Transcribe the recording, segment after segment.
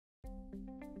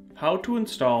How to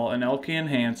install an Elkay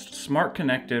Enhanced Smart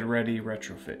Connected Ready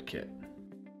Retrofit Kit.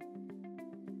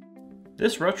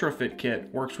 This retrofit kit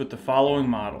works with the following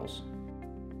models.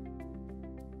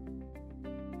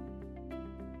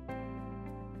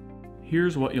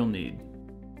 Here's what you'll need.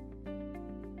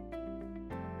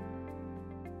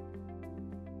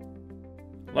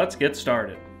 Let's get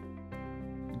started.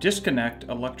 Disconnect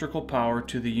electrical power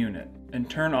to the unit and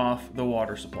turn off the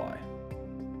water supply.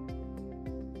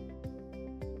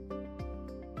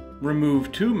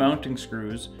 Remove 2 mounting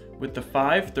screws with the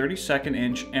 5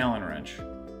 32nd-inch Allen wrench.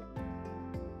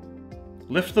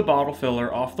 Lift the bottle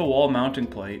filler off the wall mounting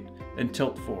plate and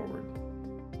tilt forward.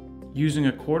 Using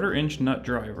a 1/4-inch nut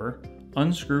driver,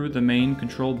 unscrew the main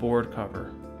control board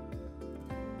cover.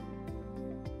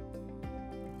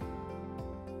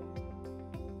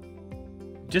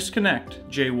 Disconnect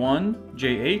J1,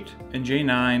 J8, and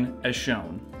J9 as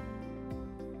shown.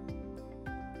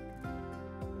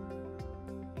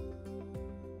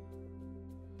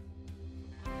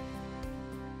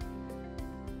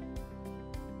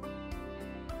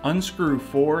 Unscrew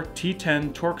 4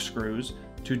 T10 Torx screws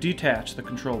to detach the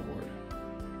control board.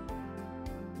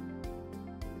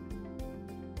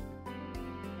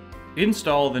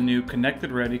 Install the new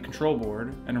Connected Ready control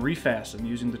board and refasten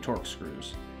using the Torx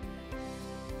screws.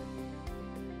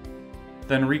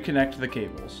 Then reconnect the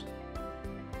cables.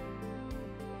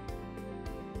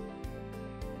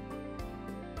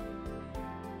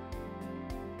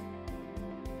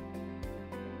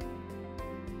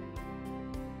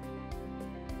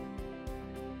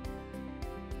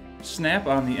 Snap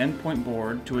on the endpoint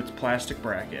board to its plastic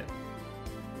bracket.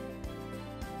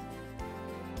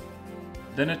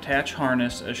 Then attach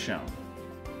harness as shown.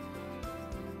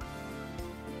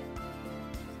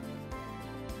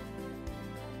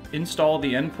 Install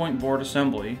the endpoint board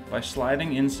assembly by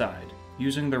sliding inside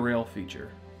using the rail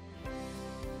feature.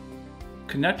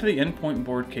 Connect the endpoint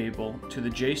board cable to the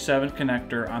J7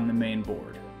 connector on the main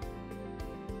board.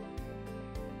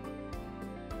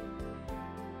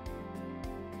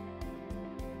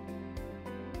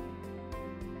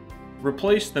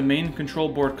 Replace the main control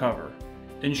board cover,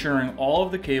 ensuring all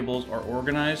of the cables are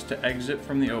organized to exit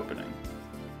from the opening.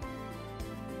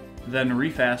 Then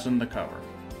refasten the cover.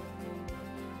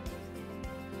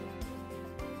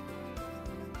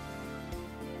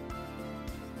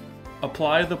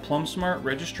 Apply the plumbSMART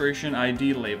registration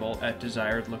ID label at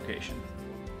desired location.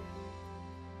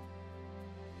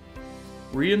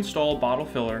 Reinstall bottle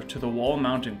filler to the wall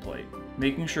mounting plate,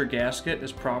 making sure gasket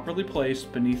is properly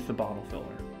placed beneath the bottle filler.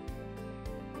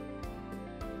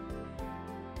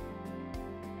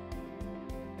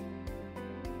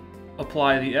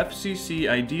 Apply the FCC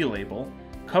ID label,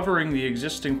 covering the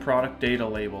existing product data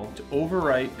label to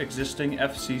overwrite existing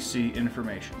FCC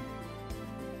information.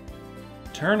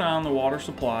 Turn on the water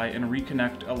supply and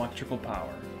reconnect electrical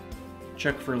power.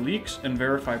 Check for leaks and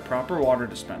verify proper water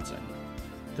dispensing.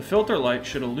 The filter light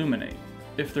should illuminate.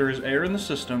 If there is air in the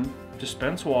system,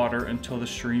 dispense water until the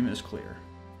stream is clear.